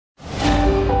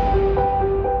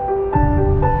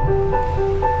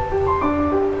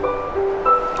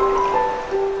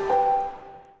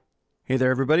Hey there,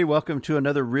 everybody. Welcome to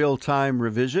another real-time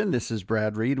revision. This is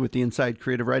Brad Reed with the Inside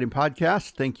Creative Writing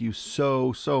Podcast. Thank you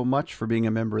so much for being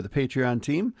a member of the Patreon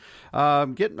team.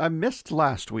 I missed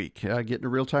last week getting a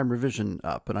real-time revision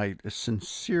up, and I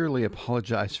sincerely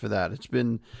apologize for that. It's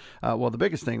been, well, the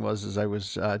biggest thing was I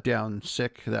was down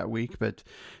sick that week, but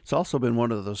it's also been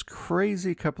one of those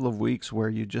crazy couple of weeks where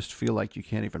you just feel like you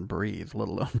can't even breathe, let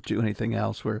alone do anything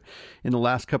else. We're in the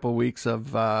last couple of weeks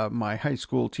of my high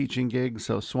school teaching gig,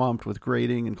 so swamped with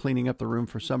grading and cleaning up the room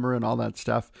for summer and all that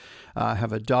stuff. I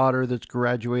have a daughter that's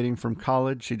graduating from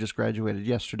college. She just graduated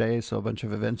yesterday, so a bunch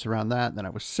of events around that. And then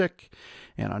I was sick,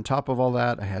 and on top of all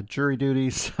that, I had jury duty,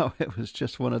 so it was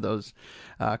just one of those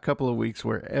couple of weeks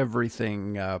where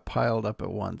everything piled up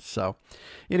at once. So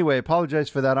anyway, apologize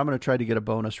for that. I'm going to try to get a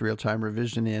bonus real-time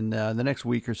revision in the next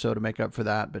week or so to make up for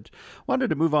that, but wanted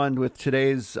to move on with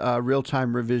today's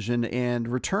real-time revision and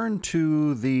return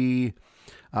to the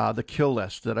kill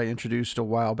list that I introduced a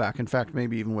while back. In fact,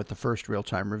 maybe even with the first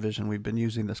real-time revision, we've been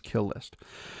using this kill list.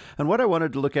 And what I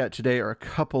wanted to look at today are a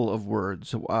couple of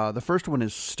words. The first one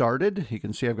is started. You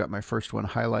can see I've got my first one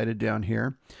highlighted down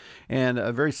here. And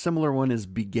a very similar one is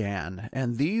began.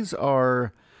 And these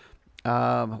are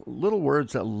little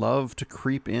words that love to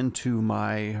creep into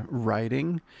my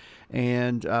writing.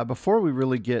 And before we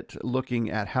really get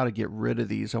looking at how to get rid of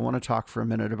these, I want to talk for a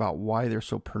minute about why they're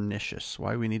so pernicious,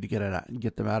 why we need to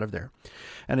get them out of there.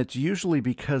 And it's usually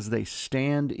because they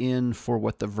stand in for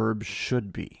what the verb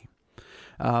should be.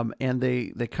 And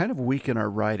they kind of weaken our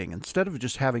writing. Instead of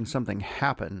just having something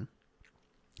happen,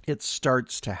 it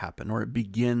starts to happen, or it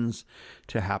begins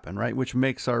to happen, right? Which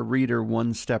makes our reader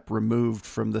one step removed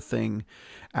from the thing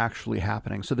actually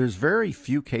happening. So there's very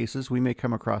few cases, we may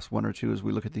come across one or two as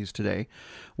we look at these today,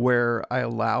 where I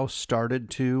allow started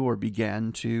to or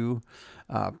began to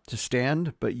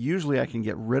stand, but usually I can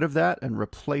get rid of that and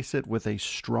replace it with a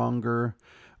stronger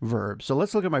verb. So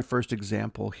let's look at my first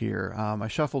example here. I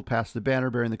shuffled past the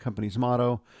banner bearing the company's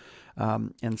motto,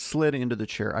 and slid into the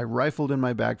chair. I rifled in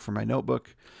my bag for my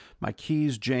notebook, my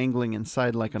keys jangling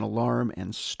inside like an alarm,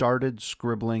 and started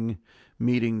scribbling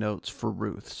meeting notes for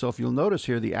Ruth. So if you'll notice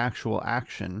here, the actual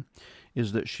action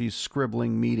is that she's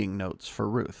scribbling meeting notes for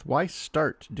Ruth. Why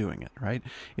start doing it, right?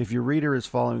 If your reader is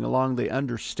following along, they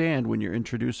understand when you're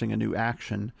introducing a new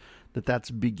action that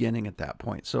that's beginning at that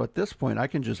point. So at this point, I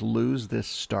can just lose this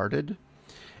started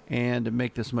and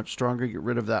make this much stronger, get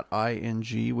rid of that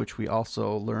ing, which we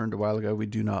also learned a while ago we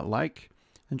do not like,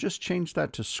 and just change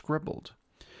that to scribbled.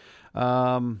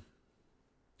 And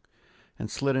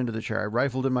slid into the chair. I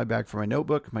rifled in my bag for my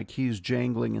notebook, my keys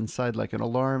jangling inside like an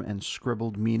alarm, and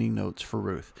scribbled meaning notes for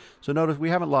Ruth. So notice we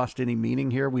haven't lost any meaning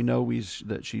here. We know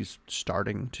that she's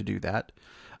starting to do that.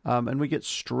 And we get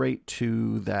straight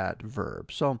to that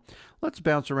verb. So let's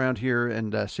bounce around here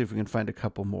and see if we can find a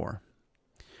couple more.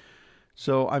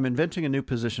 So I'm inventing a new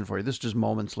position for you. This is just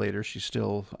moments later. She's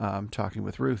still talking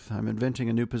with Ruth. I'm inventing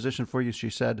a new position for you. She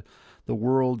said, the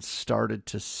world started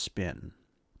to spin.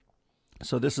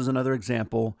 So this is another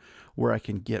example where I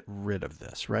can get rid of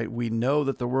this, right? We know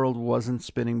that the world wasn't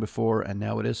spinning before, and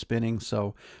now it is spinning.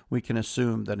 So we can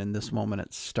assume that in this moment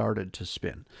it started to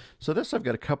spin. So this I've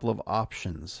got a couple of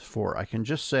options for. I can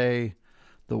just say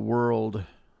the world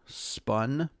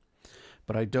spun.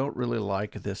 But I don't really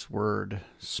like this word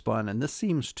spun, and this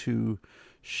seems too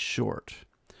short,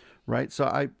 right?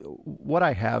 So what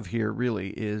I have here really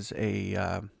is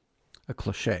a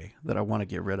cliche that I want to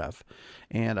get rid of.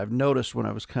 And I've noticed when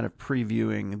I was kind of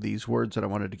previewing these words that I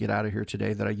wanted to get out of here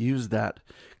today that I use that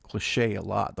cliche a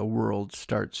lot. The world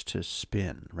starts to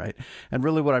spin, right? And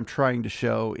really what I'm trying to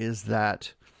show is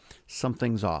that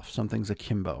something's off, something's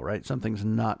akimbo, right? Something's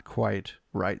not quite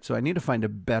right. So I need to find a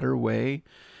better way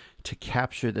to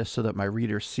capture this so that my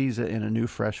reader sees it in a new,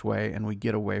 fresh way, and we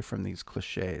get away from these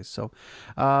cliches. So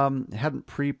hadn't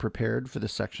pre-prepared for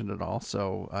this section at all,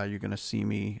 so you're going to see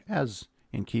me, as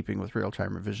in keeping with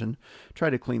real-time revision, try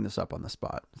to clean this up on the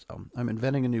spot. So I'm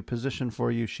inventing a new position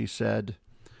for you. She said,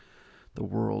 the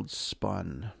world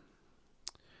spun.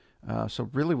 So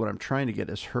really what I'm trying to get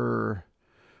is her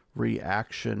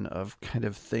reaction of kind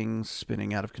of things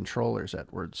spinning out of control. There's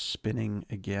that word spinning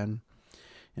again.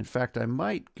 In fact, I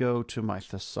might go to my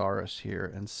thesaurus here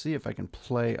and see if I can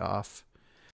play off.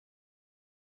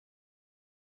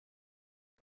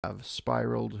 I've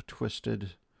spiraled,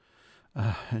 twisted,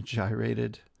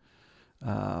 gyrated.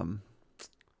 Not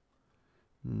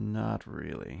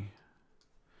really.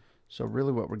 So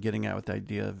really what we're getting at with the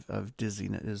idea of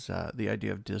dizziness is the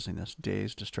idea of dizziness.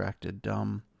 Dazed, distracted,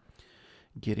 dumb,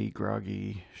 giddy,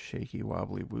 groggy, shaky,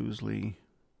 wobbly, woozly.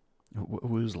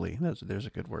 Woozly, there's a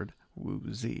good word.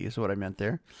 Woozy is what I meant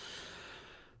there.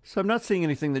 So I'm not seeing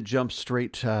anything that jumps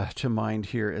straight to mind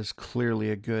here as clearly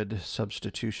a good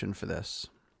substitution for this.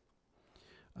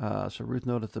 So Ruth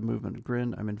noted the movement and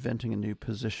grinned. I'm inventing a new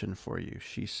position for you,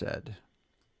 she said.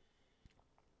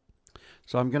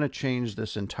 So I'm going to change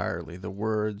this entirely. The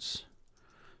words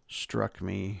struck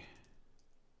me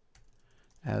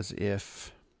as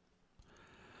if...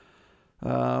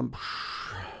 I'm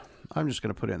just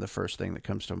going to put in the first thing that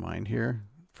comes to mind here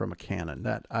from a cannon.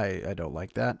 That I don't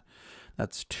like that.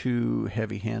 That's too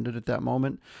heavy-handed at that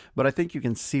moment. But I think you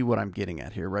can see what I'm getting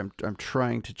at here. I'm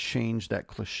trying to change that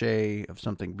cliche of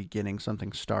something beginning,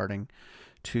 something starting,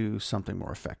 to something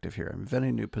more effective here. I'm inventing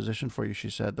a new position for you, she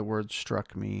said. The word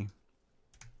struck me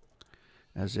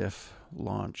as if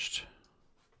launched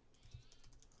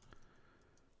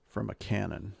from a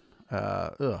cannon.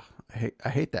 I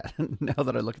hate that now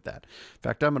that I look at that. In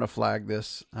fact, I'm going to flag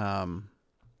this and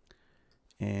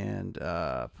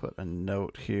put a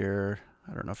note here.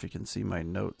 I don't know if you can see my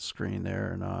note screen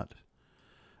there or not.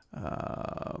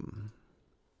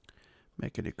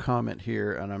 Make a new comment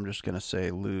here, and I'm just going to say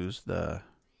lose the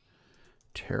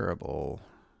terrible...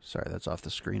 Sorry, that's off the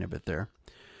screen a bit there.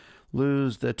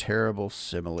 Lose the terrible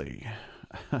simile.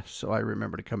 So I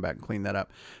remember to come back and clean that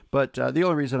up. But the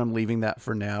only reason I'm leaving that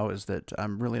for now is that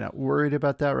I'm really not worried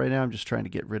about that right now. I'm just trying to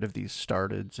get rid of these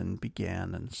starteds and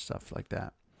began and stuff like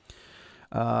that.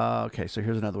 Okay, so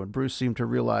here's another one. Bruce seemed to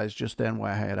realize just then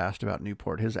why I had asked about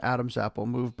Newport. His Adam's apple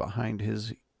moved behind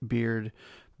his beard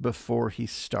before he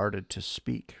started to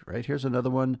speak, right? Here's another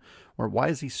one. Or why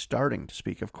is he starting to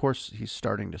speak? Of course he's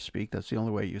starting to speak. That's the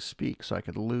only way you speak. So I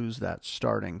could lose that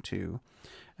starting to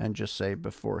and just say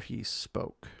before he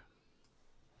spoke.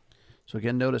 So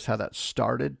again, notice how that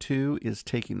started to is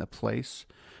taking the place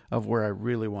of where I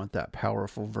really want that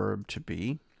powerful verb to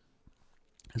be.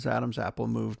 His Adam's apple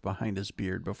moved behind his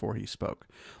beard before he spoke.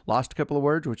 Lost a couple of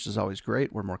words, which is always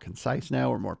great. We're more concise now.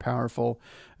 We're more powerful.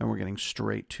 And we're getting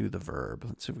straight to the verb.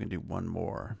 Let's see if we can do one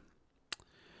more.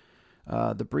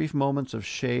 The brief moments of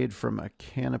shade from a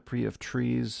canopy of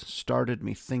trees started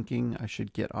me thinking I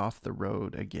should get off the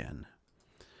road again.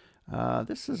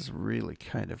 This is really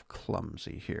kind of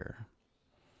clumsy here.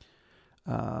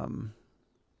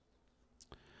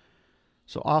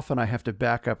 So often I have to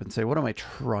back up and say, what am I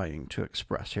trying to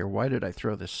express here? Why did I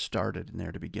throw this started in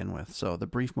there to begin with? So the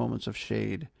brief moments of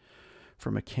shade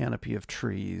from a canopy of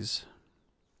trees.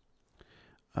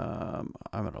 I'm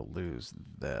going to lose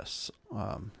this.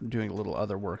 I'm doing a little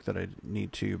other work that I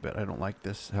need to, but I don't like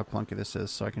this, how clunky this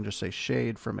is. So I can just say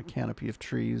shade from a canopy of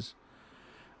trees.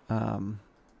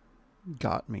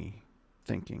 Got me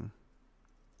thinking.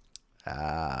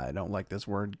 I don't like this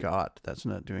word got. That's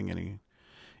not doing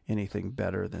anything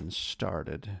better than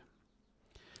started.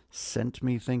 Sent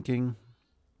me thinking.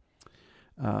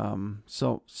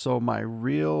 So my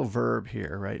real verb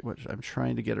here, right, what I'm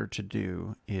trying to get her to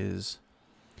do is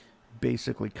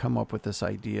basically come up with this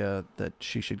idea that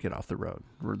she should get off the road.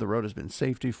 The road has been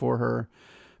safety for her,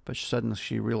 but suddenly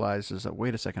she realizes that,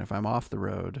 wait a second, if I'm off the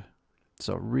road,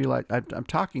 so realize I'm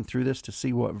talking through this to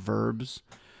see what verbs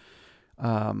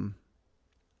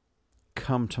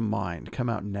come to mind, come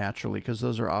out naturally, because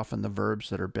those are often the verbs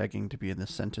that are begging to be in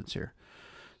this sentence here.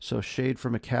 So shade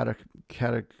from a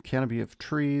canopy of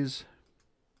trees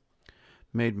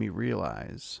made me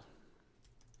realize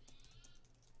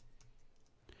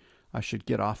I should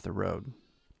get off the road.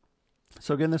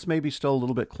 So again, this may be still a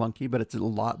little bit clunky, but it's a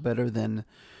lot better than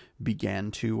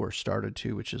began to or started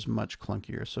to, which is much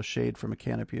clunkier. So shade from a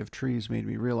canopy of trees made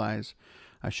me realize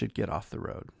I should get off the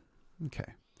road.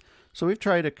 Okay. So we've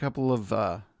tried a couple of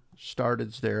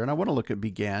starteds there, and I want to look at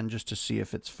began just to see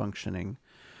if it's functioning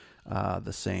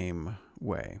the same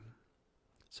way.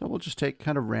 So we'll just take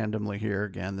kind of randomly here.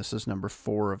 Again, this is number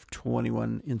 4 of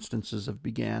 21 instances of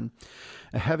began.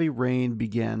 A heavy rain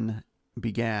began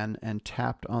and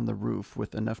tapped on the roof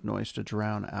with enough noise to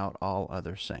drown out all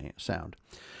other sound.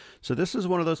 So this is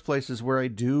one of those places where I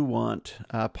do want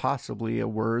possibly a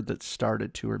word that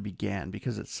started to or began,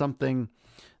 because it's something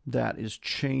that is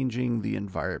changing the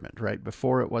environment, right?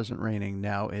 Before it wasn't raining,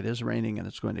 now it is raining, and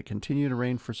it's going to continue to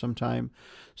rain for some time.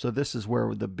 So this is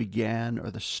where the began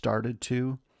or the started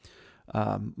to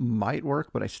might work,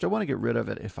 but I still want to get rid of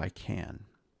it if I can.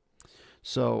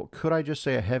 So could I just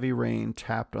say a heavy rain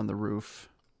tapped on the roof?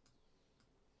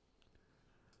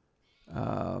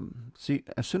 See,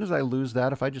 as soon as I lose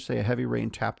that, if I just say a heavy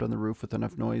rain tapped on the roof with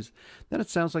enough noise, then it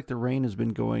sounds like the rain has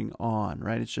been going on,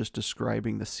 right? It's just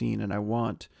describing the scene, and I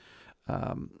want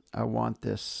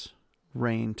this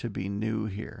rain to be new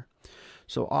here.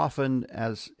 So often,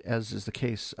 as is the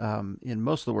case in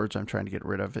most of the words I'm trying to get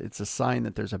rid of, it's a sign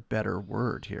that there's a better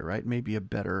word here, right? Maybe a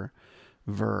better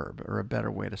verb, or a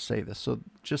better way to say this. So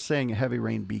just saying a heavy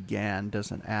rain began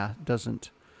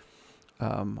doesn't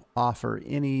offer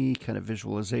any kind of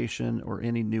visualization or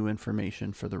any new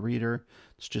information for the reader.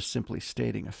 It's just simply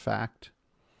stating a fact.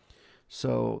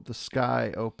 So the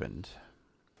sky opened.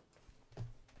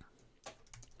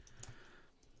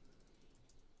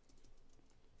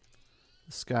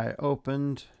 The sky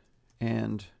opened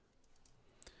and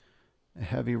a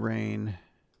heavy rain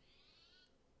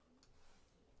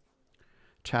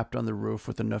tapped on the roof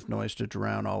with enough noise to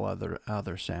drown all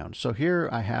other sounds. So here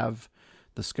I have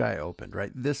the sky opened,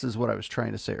 right? This is what I was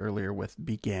trying to say earlier with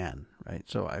began, right?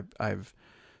 So I've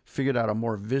figured out a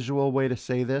more visual way to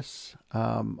say this,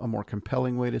 a more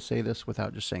compelling way to say this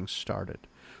without just saying started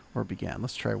or began.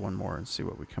 Let's try one more and see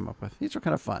what we come up with. These are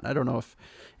kind of fun. I don't know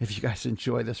if you guys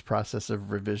enjoy this process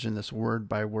of revision, this word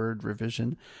by word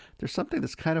revision. There's something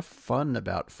that's kind of fun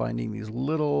about finding these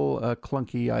little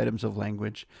clunky items of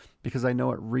language, because I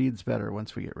know it reads better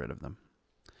once we get rid of them.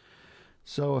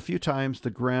 So a few times the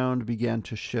ground began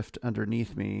to shift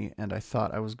underneath me, and I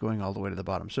thought I was going all the way to the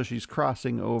bottom. So she's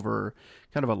crossing over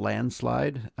kind of a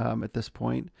landslide at this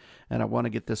point, and I want to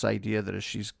get this idea that as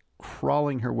she's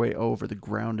crawling her way over, the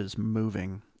ground is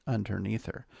moving underneath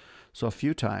her. So a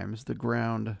few times the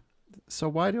ground, so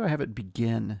why do I have it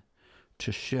begin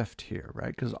to shift here,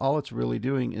 right? Because all it's really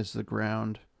doing is the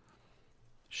ground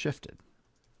shifted.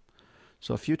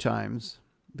 So a few times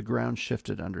the ground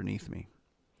shifted underneath me,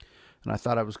 and I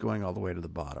thought I was going all the way to the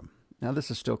bottom. Now this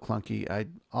is still clunky.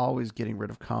 I'm always getting rid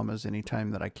of commas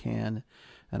anytime that I can,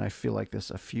 and I feel like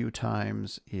this a few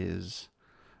times is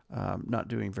not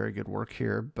doing very good work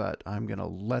here, but I'm going to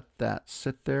let that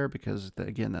sit there because,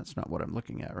 again, that's not what I'm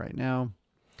looking at right now.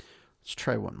 Let's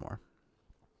try one more.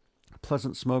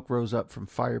 Pleasant smoke rose up from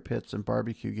fire pits and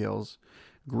barbecue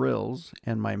grills,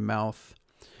 and my mouth,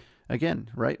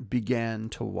 again, right, began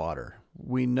to water.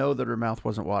 We know that her mouth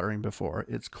wasn't watering before.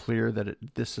 It's clear that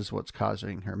this is what's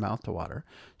causing her mouth to water.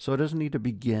 So it doesn't need to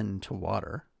begin to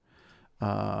water.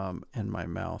 And my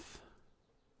mouth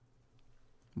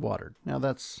watered. Now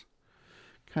that's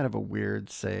kind of a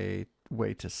weird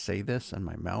way to say this, and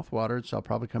my mouth watered, so I'll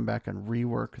probably come back and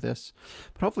rework this.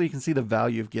 But hopefully you can see the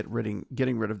value of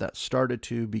getting rid of that started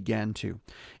to, began to.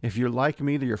 If you're like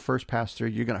me, that your first pass through,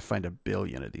 you're going to find a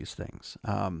billion of these things.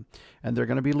 And they're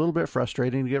going to be a little bit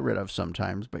frustrating to get rid of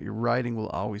sometimes, but your writing will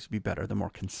always be better. The more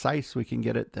concise we can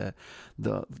get it,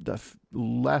 the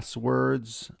less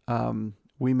words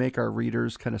we make our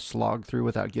readers kind of slog through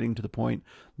without getting to the point,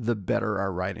 the better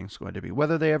our writing's going to be.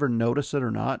 Whether they ever notice it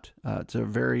or not, it's a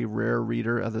very rare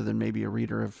reader, other than maybe a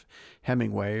reader of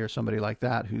Hemingway or somebody like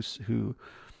that, who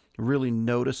really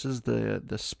notices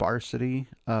the sparsity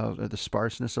of the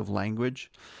sparseness of language.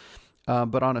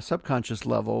 But on a subconscious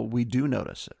level, we do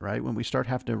notice it, right? When we start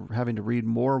having to read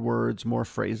more words, more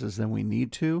phrases than we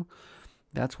need to,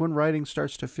 that's when writing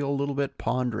starts to feel a little bit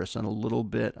ponderous and a little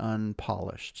bit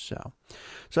unpolished. So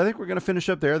I think we're going to finish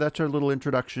up there. That's our little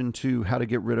introduction to how to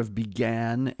get rid of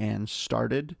began and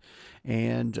started.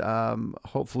 And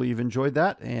hopefully you've enjoyed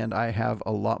that. And I have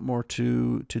a lot more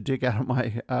to dig out of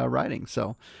my writing.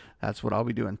 So that's what I'll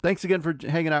be doing. Thanks again for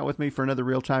hanging out with me for another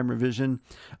real-time revision.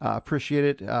 Appreciate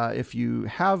it. If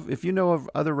you know of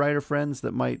other writer friends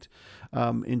that might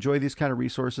enjoy these kind of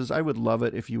resources, I would love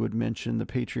it if you would mention the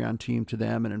Patreon team to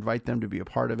them and invite them to be a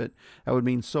part of it. That would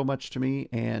mean so much to me.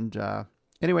 And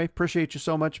anyway, appreciate you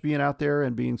so much being out there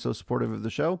and being so supportive of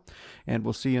the show. And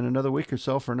we'll see you in another week or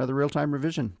so for another real-time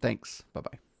revision. Thanks.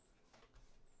 Bye-bye.